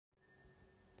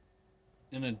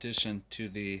in addition to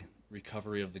the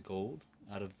recovery of the gold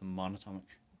out of the monatomic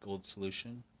gold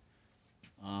solution,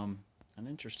 an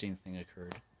interesting thing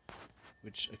occurred,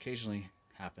 which occasionally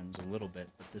happens a little bit,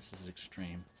 but this is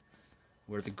extreme,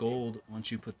 where the gold,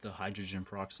 once you put the hydrogen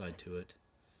peroxide to it,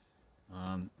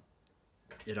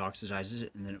 it oxidizes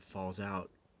it and then it falls out.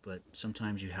 But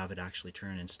sometimes you have it actually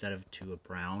turn, instead of to a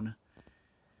brown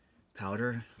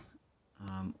powder,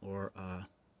 or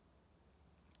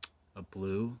a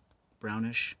blue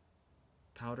brownish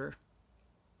powder,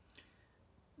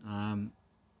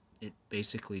 it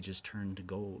basically just turned to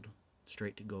gold,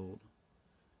 straight to gold.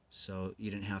 So you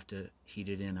didn't have to heat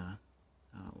it in a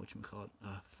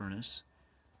a furnace,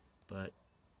 but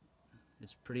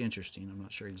it's pretty interesting. I'm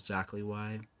not sure exactly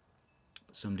why,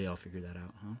 but someday I'll figure that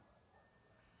out, huh?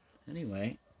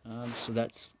 Anyway, so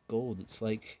that's gold. It's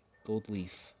like gold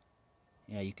leaf.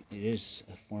 Yeah, it is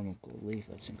a form of gold leaf.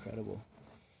 That's incredible.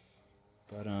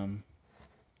 But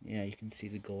yeah, you can see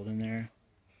the gold in there.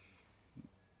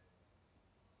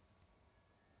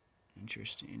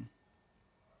 Interesting.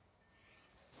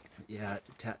 Yeah,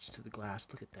 attached to the glass.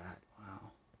 Look at that.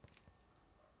 Wow.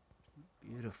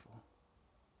 Beautiful.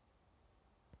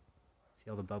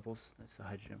 See all the bubbles? That's the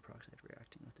hydrogen peroxide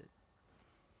reacting with it.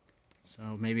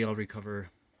 So maybe I'll recover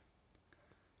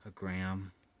a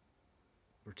gram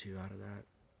or two out of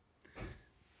that.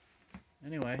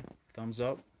 Anyway, thumbs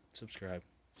up, subscribe.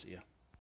 See ya.